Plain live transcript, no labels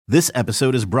This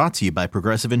episode is brought to you by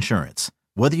Progressive Insurance.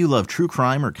 Whether you love true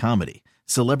crime or comedy,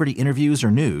 celebrity interviews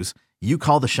or news, you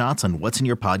call the shots on what's in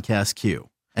your podcast queue.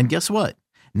 And guess what?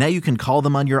 Now you can call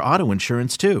them on your auto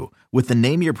insurance too with the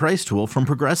Name Your Price tool from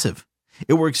Progressive.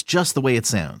 It works just the way it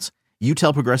sounds. You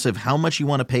tell Progressive how much you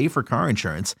want to pay for car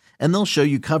insurance, and they'll show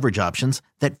you coverage options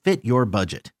that fit your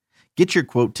budget. Get your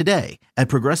quote today at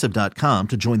Progressive.com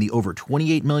to join the over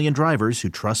 28 million drivers who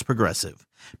trust Progressive.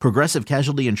 Progressive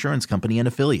Casualty Insurance Company and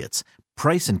Affiliates.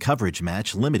 Price and coverage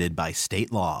match limited by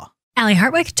state law. Allie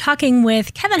Hartwick talking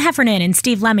with Kevin Heffernan and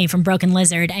Steve Lemmy from Broken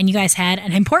Lizard, and you guys had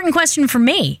an important question for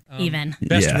me, even.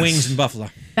 Best wings in Buffalo.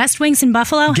 Best wings in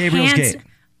Buffalo? Gabriel's Gate.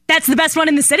 That's the best one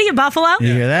in the city of Buffalo.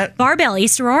 You hear that? Barbell,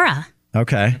 East Aurora.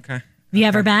 Okay. Have you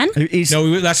ever been?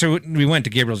 No, that's where we went to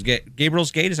Gabriel's Gate.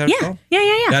 Gabriel's Gate, is that what it's called? Yeah.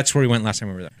 That's where we went last time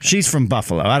we were there. She's from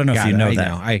Buffalo. I don't know if you know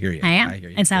that. I hear you. I am. I hear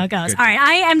you. That's how it goes. Good. All right.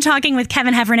 I am talking with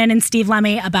Kevin Heffernan and Steve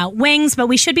Lemmy about wings, but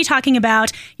we should be talking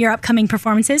about your upcoming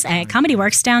performances at Comedy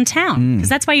Works downtown, because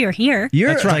that's why you're here.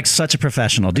 You're like such a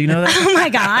professional. Do you know that? Oh, my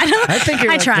God. I think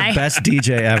you're like the best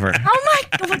DJ ever. Oh,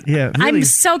 my God. Yeah, really. I'm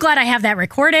so glad I have that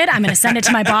recorded. I'm going to send it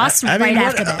to my boss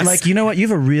after this. Like, you know what? You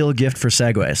have a real gift for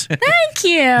segues. Thank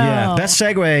you. Yeah, best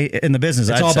segue in the business.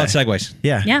 It's all about segues.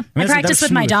 Yeah. Yeah. I practice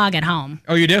with my dog at home.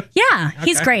 Oh, you do? Yeah.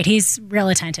 He's great. He's real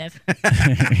attentive.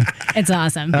 It's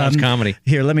awesome. That's comedy.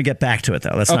 Here, let me get back to it,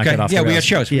 though. Let's not get off the Yeah, rails. we got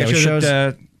shows. Yeah, we got shows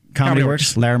at Comedy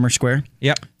Works, Larimer Square.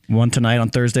 Yep. One tonight on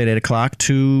Thursday at 8 o'clock,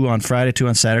 2 on Friday, 2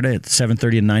 on Saturday at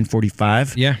 7:30 and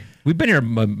 9:45. Yeah. We've been here,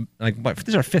 this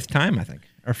is our fifth time, I think.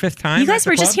 Our fifth time. You guys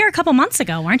were just here a couple months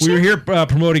ago, weren't you? We were here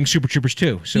promoting Super Troopers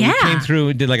 2. So we came through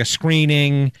and did like a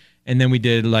screening, and then we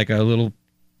did like a little,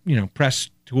 press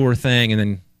tour thing, and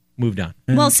then moved on.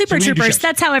 Well, Super Troopers,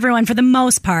 that's how everyone, for the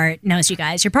most part, knows you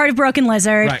guys. You're part of Broken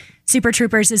Lizard. Right. Super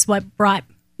Troopers is what brought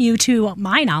you to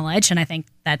my knowledge, and I think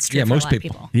that's true for most a lot of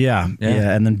people. Yeah.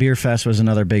 And then Beer Fest was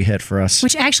another big hit for us.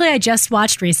 Which actually I just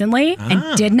watched recently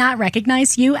and did not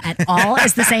recognize you at all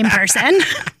as the same person.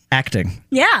 Acting.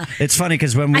 Yeah. It's funny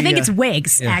because when we... I think it's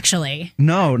wigs, actually.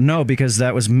 No, because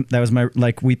that was my...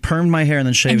 Like, we permed my hair and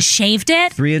then shaved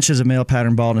it? 3 inches of male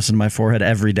pattern baldness in my forehead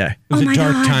every day. It was a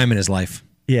dark time in his life.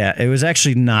 Yeah, it was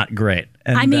actually not great.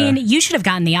 And, I mean, you should have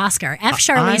gotten the Oscar.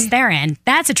 Charlize Theron.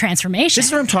 That's a transformation. This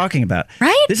is what I'm talking about.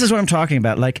 Right? This is what I'm talking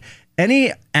about. Like,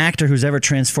 any actor who's ever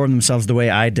transformed themselves the way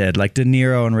I did, like De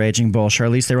Niro in Raging Bull,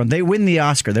 Charlize Theron, they win the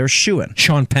Oscar. They were shoo-in.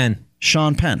 Sean Penn.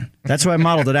 That's who I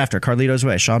modeled it after. Carlito's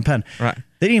Way. Sean Penn. Right.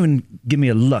 They didn't even give me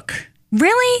a look.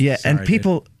 Really? Yeah, Sorry, and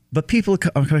people... But people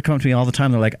come to me all the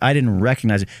time. They're like, I didn't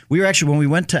recognize it. We were actually, when we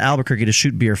went to Albuquerque to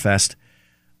shoot Beer Fest,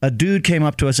 a dude came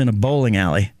up to us in a bowling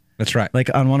alley. That's right.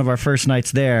 Like on one of our first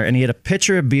nights there, and he had a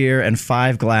pitcher of beer and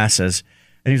 5 glasses.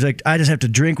 And he was like, I just have to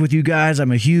drink with you guys.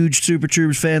 I'm a huge Super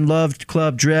Troopers fan, loved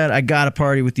Club Dread. I got to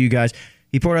party with you guys.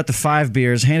 He poured out the 5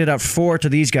 beers, handed out 4 to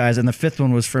these guys, and the 5th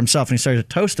one was for himself. And he started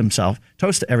to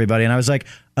toast everybody. And I was like,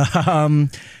 how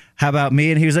about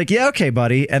me? And he was like, yeah, okay,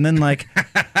 buddy. And then like,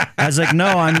 I was like, no,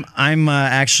 I'm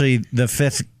actually the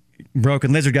 5th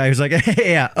Broken Lizard guy who's like,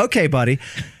 hey, yeah, okay, buddy.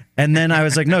 And then I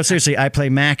was like, no, seriously, I play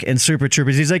Mac in Super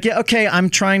Troopers. He's like, yeah, okay, I'm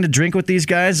trying to drink with these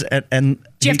guys. And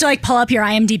do you have to like pull up your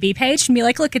IMDb page and be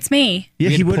like, look, it's me? Yeah,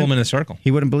 he wouldn't pull him in a circle.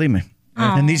 He wouldn't believe me.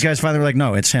 And these guys finally were like,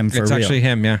 no, it's him for real. It's actually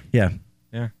him, yeah.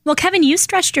 Yeah. Well, Kevin, you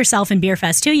stretched yourself in Beer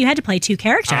Fest too. You had to play 2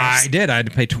 characters. I did. I had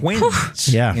to play twins.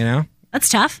 Yeah. That's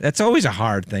tough. That's always a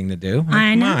hard thing to do.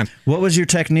 I know. Come on. What was your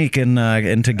technique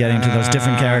into getting to those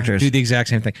different characters? Do the exact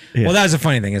same thing. Yeah. Well, that was the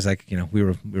funny thing is like, we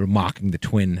were mocking the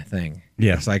twin thing.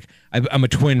 Yeah. It's like, I'm a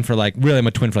twin for like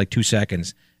 2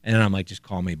 seconds. And then I'm like, just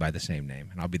call me by the same name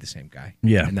and I'll be the same guy.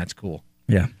 Yeah. And that's cool.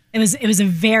 Yeah. It was a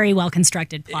very well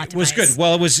constructed plot device. It was good.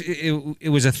 Well, it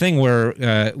was a thing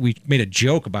where we made a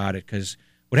joke about it because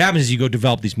what happens is you go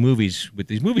develop these movies with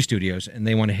these movie studios and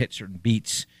they want to hit certain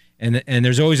beats. And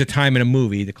there's always a time in a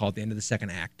movie they call it the end of the second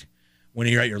act when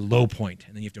you're at your low point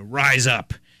and then you have to rise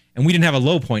up. And we didn't have a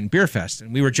low point in Beer Fest.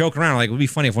 And we were joking around like it would be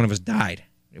funny if one of us died.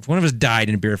 If one of us died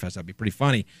in Beer Fest, that'd be pretty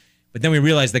funny. But then we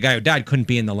realized the guy who died couldn't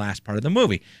be in the last part of the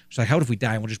movie. So like, how if we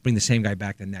die and we'll just bring the same guy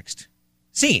back the next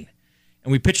scene?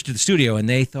 And we pitched to the studio and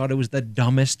they thought it was the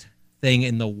dumbest thing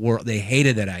in the world. They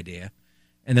hated that idea.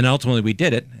 And then ultimately we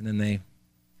did it. And then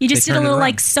you just did a little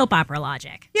like soap opera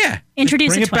logic. Yeah. Introduce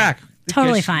bring a it twin. back.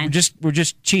 Totally fine. We're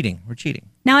just cheating. We're cheating.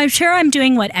 Now, I'm sure I'm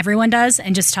doing what everyone does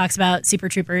and just talks about Super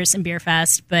Troopers and Beer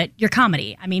Fest, but your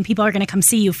comedy. I mean, people are going to come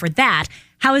see you for that.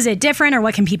 How is it different, or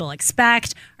what can people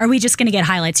expect? Are we just going to get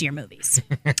highlights of your movies?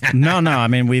 No. I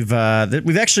mean, we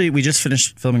just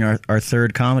finished filming our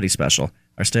 3rd comedy special,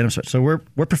 our stand-up special. So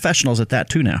we're professionals at that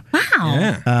too now.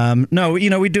 Wow. Yeah. No,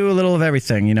 we do a little of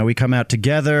everything. We come out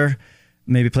together.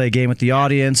 maybe play a game with the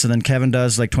audience, and then Kevin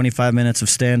does like 25 minutes of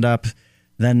stand-up.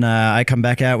 Then I come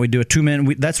back out. We do a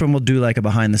 2-minute. That's when we'll do like a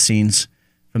behind-the-scenes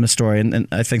from the story. And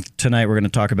I think tonight we're going to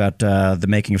talk about the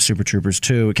making of Super Troopers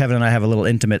 2. Kevin and I have a little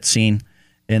intimate scene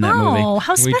in that movie. Oh,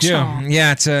 how special. We do.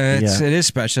 Yeah, it is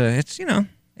special. It's,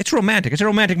 it's romantic. It's a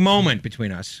romantic moment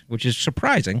between us, which is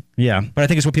surprising. Yeah. But I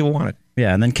think it's what people wanted.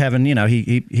 Yeah, and then Kevin,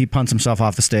 he punts himself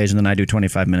off the stage, and then I do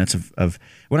 25 minutes of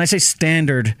when I say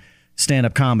standard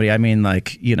stand-up comedy, I mean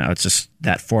like, it's just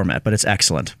that format, but it's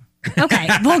excellent. Okay,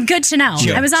 well, good to know.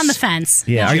 I was on the fence.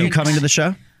 Yeah, are you coming to the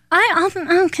show?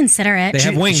 I'll consider it. They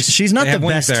have wings. She's not They the have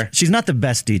wings best. there. She's not the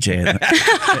best DJ.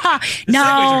 No,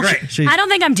 are great. I don't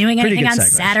think I'm doing Pretty anything good on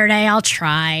segues. Saturday. I'll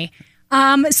try.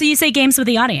 So you say games with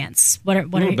the audience. What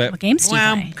games do you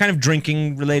play? Kind of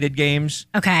drinking-related games.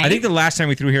 Okay. I think the last time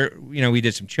we threw here, we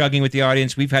did some chugging with the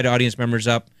audience. We've had audience members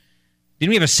up. Didn't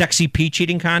we have a sexy peach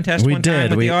eating contest We one time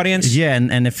did. with the audience? Yeah,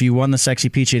 and if you won the sexy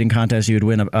peach eating contest, you would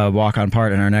win a walk-on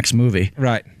part in our next movie,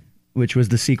 Right. which was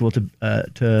the sequel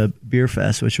to Beer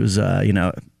Fest, which was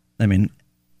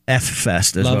F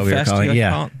Fest is Love what we were Fest, calling it. you Yeah,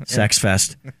 call it? Yeah. Sex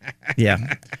Fest. Yeah.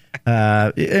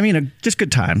 Just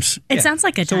good times. It sounds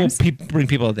like good So times. we'll bring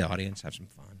people to the audience, have some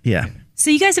fun. Yeah. So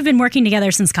you guys have been working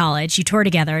together since college. You tour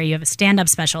together. You have a stand-up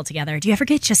special together. Do you ever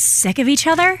get just sick of each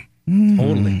other?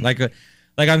 Totally.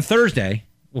 Like on Thursday,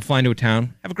 we'll fly into a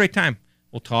town, have a great time.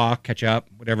 We'll talk, catch up,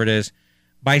 whatever it is.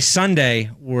 By Sunday,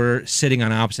 we're sitting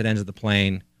on opposite ends of the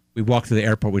plane. We walk through the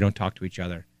airport. We don't talk to each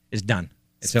other. It's done.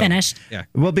 It's over. finished. Yeah.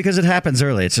 Well, because it happens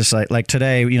early. It's just like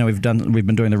today, we've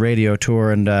been doing the radio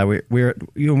tour, and we're at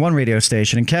one radio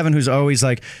station, and Kevin, who's always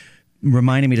like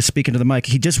reminding me to speak into the mic,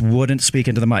 he just wouldn't speak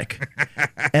into the mic.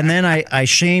 And then I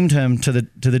shamed him to the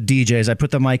DJs. I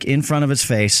put the mic in front of his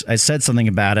face. I said something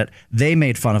about it. They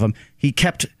made fun of him. He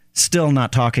kept still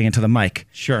not talking into the mic.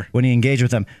 Sure. When he engaged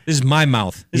with them. This is my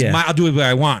mouth. I'll do what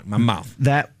I want. My mouth.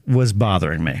 That was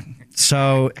bothering me.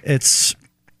 So it's,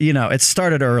 it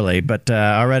started early, but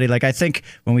already, I think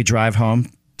when we drive home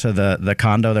to the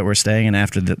condo that we're staying in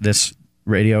after this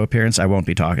radio appearance, I won't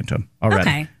be talking to him already.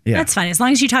 Okay, Yeah. that's fine. As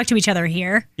long as you talk to each other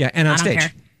here. Yeah, and on I don't stage.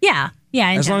 care. Yeah.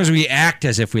 As long as we act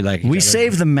as if we like each We other.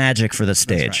 save the magic for the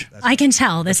stage. I can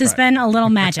tell this has been a little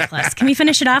magicless. Can we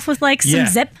finish it off with some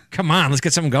zip? Come on, let's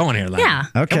get something going here, Len. Yeah.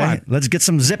 Come Okay, on. let's get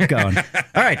some zip going. All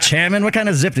right, Chairman, what kind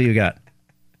of zip do you got?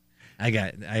 I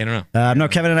don't know. No,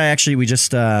 Kevin and I actually, we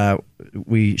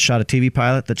shot a TV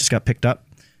pilot that just got picked up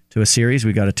to a series.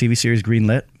 We got a TV series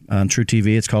greenlit on True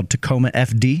TV. It's called Tacoma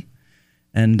FD.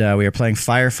 And we are playing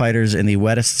firefighters in the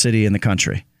wettest city in the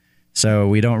country. So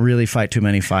we don't really fight too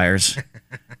many fires.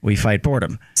 We fight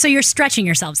boredom. So you're stretching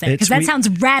yourselves there because We that sounds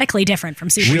radically different from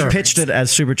Super We Troopers. pitched it as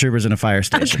Super Troopers in a fire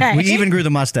station. Okay. We even grew the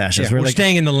mustaches. We're We're like,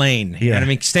 staying in the lane. You know Yeah. what I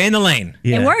mean? Stay in the lane.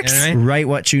 yeah, It works. You know what I mean? Write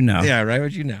what you know. Yeah, right.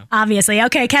 What you know. Obviously.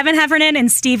 Okay, Kevin Heffernan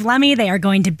and Steve Lemmy, they are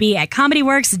going to be at Comedy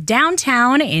Works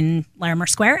downtown in Larimer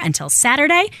Square until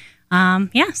Saturday.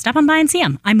 Stop on by and see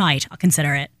them. I might. I'll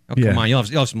consider it. Oh, Yeah. come on. You'll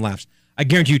have some laughs. I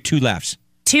guarantee you 2 laughs.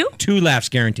 2? 2 laughs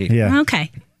guaranteed. Yeah.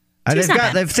 Okay. They've not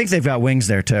got, bad. I think they've got wings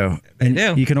there too. And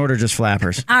do. You can order just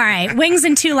flappers. All right. Wings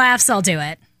and 2 laughs. I'll do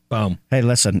it. Boom. Hey,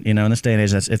 listen, in this day and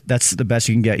age, if that's the best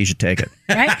you can get, you should take it.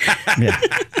 Right? Yeah.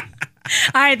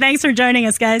 All right. Thanks for joining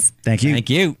us, guys. Thank you.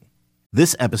 Thank you.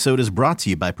 This episode is brought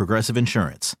to you by Progressive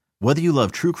Insurance. Whether you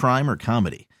love true crime or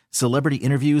comedy, celebrity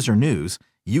interviews or news,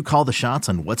 you call the shots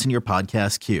on what's in your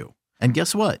podcast queue. And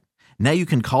guess what? Now you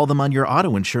can call them on your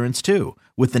auto insurance too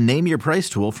with the Name Your Price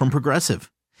tool from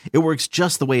Progressive. It works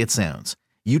just the way it sounds.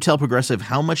 You tell Progressive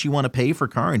how much you want to pay for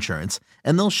car insurance,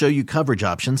 and they'll show you coverage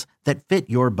options that fit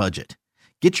your budget.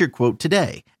 Get your quote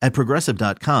today at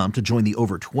Progressive.com to join the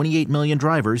over 28 million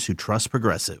drivers who trust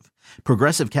Progressive.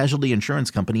 Progressive Casualty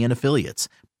Insurance Company and Affiliates.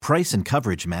 Price and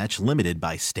coverage match limited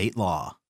by state law.